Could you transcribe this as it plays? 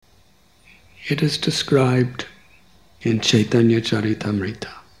It is described in Chaitanya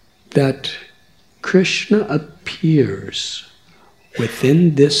Charitamrita that Krishna appears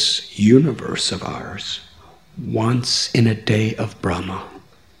within this universe of ours once in a day of Brahma,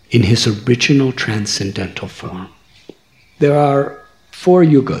 in his original transcendental form. There are 4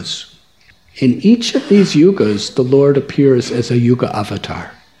 yugas. In each of these yugas, the Lord appears as a yuga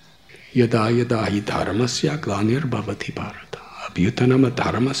avatar. Yada yada hi dharmasya glanir bhavati bharata abhyutanam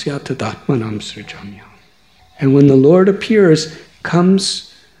dharmasya tadatmanam srijamya. And when the Lord appears,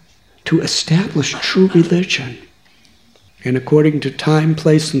 comes to establish true religion. And according to time,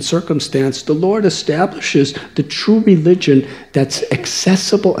 place, and circumstance, the Lord establishes the true religion that's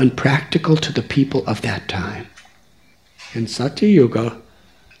accessible and practical to the people of that time. In Satya Yuga,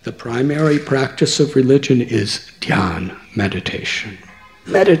 the primary practice of religion is dhyan, meditation.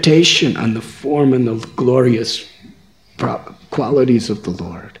 Meditation on the form and the glorious qualities of the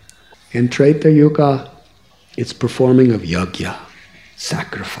Lord. In Treta Yuga, it's performing of yajna,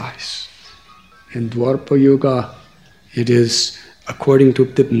 sacrifice. In Dwarpa Yuga, it is, according to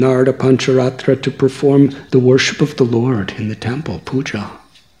the Narada Pancharatra, to perform the worship of the Lord in the temple, puja.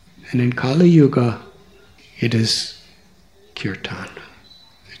 And in Kali Yuga, it is kirtan,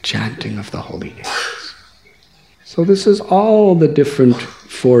 the chanting of the holy names. So this is all the different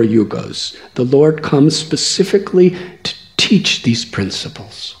 4 yugas. The Lord comes specifically to teach these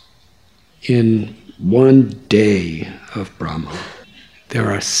principles. In one day of Brahma,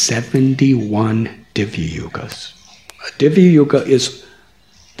 there are 71 Divya Yugas. A Divya Yuga is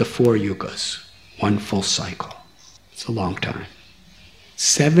the 4 yugas, one full cycle. It's a long time.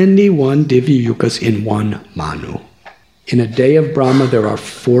 71 Divya Yugas in one Manu. In a day of Brahma, there are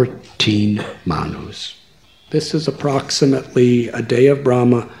 14 Manus. This is approximately a day of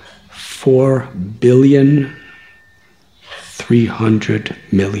Brahma,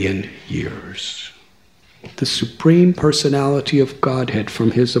 4,300,000,000 years. The Supreme Personality of Godhead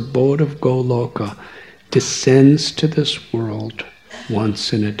from his abode of Goloka descends to this world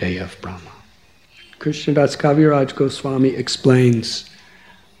once in a day of Brahma. Krishnadas Kaviraj Goswami explains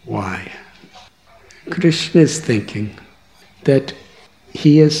why. Krishna is thinking that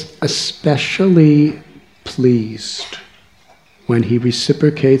he is especially pleased when he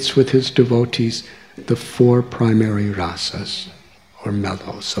reciprocates with his devotees the 4 primary rasas, or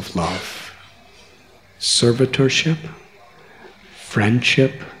mellows of love: servitorship,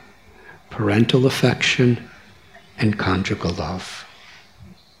 friendship, parental affection, and conjugal love.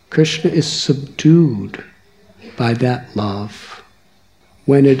 Krishna is subdued by that love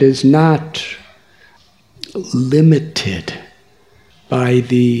when it is not limited by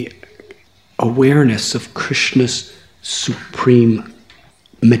the awareness of Krishna's supreme,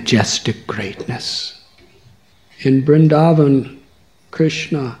 majestic greatness. In Vrindavan,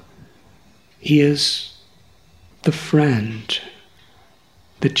 Krishna, he is the friend,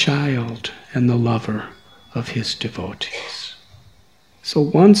 the child, and the lover of his devotees. So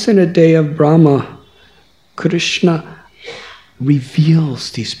once in a day of Brahma, Krishna reveals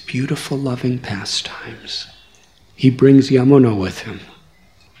these beautiful loving pastimes. He brings Yamuna with him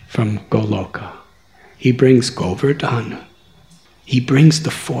from Goloka. He brings Govardhan. He brings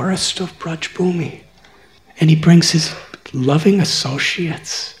the forest of Brajbhumi. And he brings his loving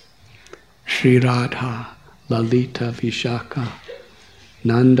associates, Sri Radha, Lalita, Vishaka,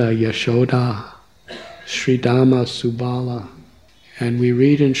 Nanda, Yashoda, Sri Dama, Subala. And we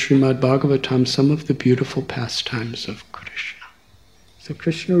read in Srimad Bhagavatam some of the beautiful pastimes of Krishna. So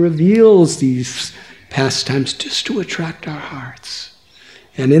Krishna reveals these pastimes just to attract our hearts.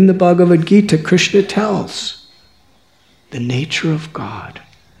 And in the Bhagavad Gita, Krishna tells the nature of God,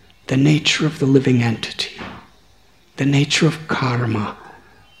 the nature of the living entity, the nature of karma,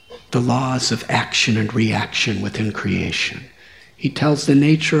 the laws of action and reaction within creation. He tells the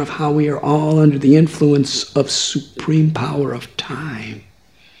nature of how we are all under the influence of supreme power of time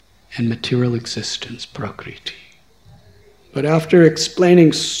and material existence, prakriti. But after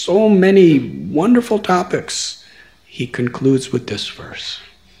explaining so many wonderful topics, he concludes with this verse,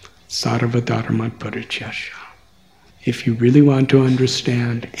 Sarva Dharma Parityasya. If you really want to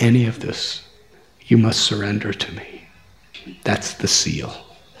understand any of this, you must surrender to me. That's the seal.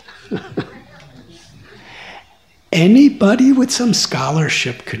 Anybody with some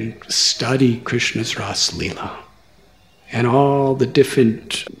scholarship can study Krishna's Ras Leela and all the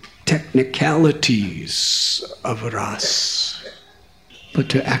different technicalities of Ras. But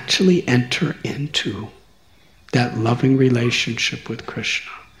to actually enter into that loving relationship with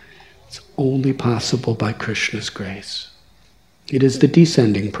Krishna, it's only possible by Krishna's grace. It is the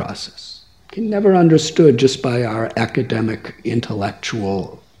descending process. It's never understood just by our academic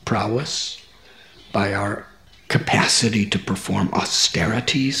intellectual prowess. by our capacity to perform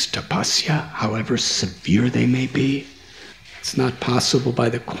austerities, tapasya, however severe they may be. It's not possible by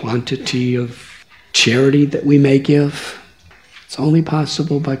the quantity of charity that we may give. It's only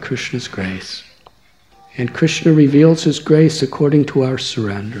possible by Krishna's grace. And Krishna reveals his grace according to our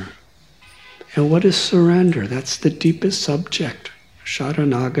surrender. And what is surrender? That's the deepest subject,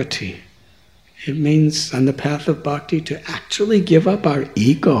 sharanagati. It means on the path of bhakti to actually give up our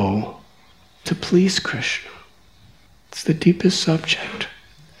ego to please Krishna. It's the deepest subject.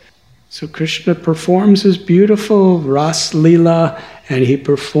 So Krishna performs his beautiful Ras Lila, and he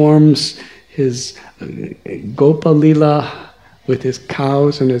performs his Gopa Lila with his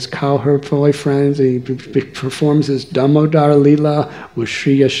cows and his cowherd boyfriends. He performs his Damodar Lila with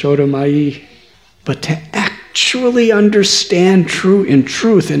Sri Yashoda Mai. But to actually understand in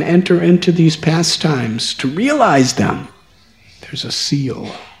truth and enter into these pastimes, to realize them, there's a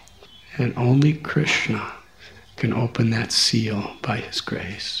seal. And only Krishna can open that seal by his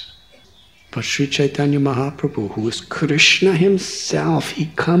grace. But Sri Chaitanya Mahaprabhu, who is Krishna himself, he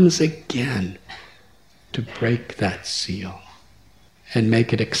comes again to break that seal and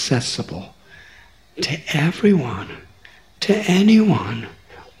make it accessible to everyone, to anyone,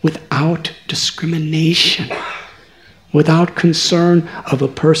 without discrimination, without concern of a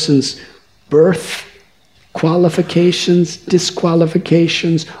person's birth, qualifications,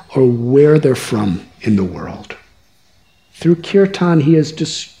 disqualifications, or where they're from in the world. Through kirtan, he is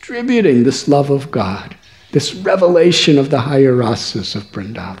distributing this love of God, this revelation of the higher rasas of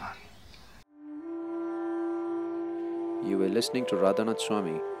Vrindavan. You were listening to Radhanath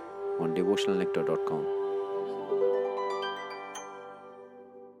Swami on devotionalnectar.com.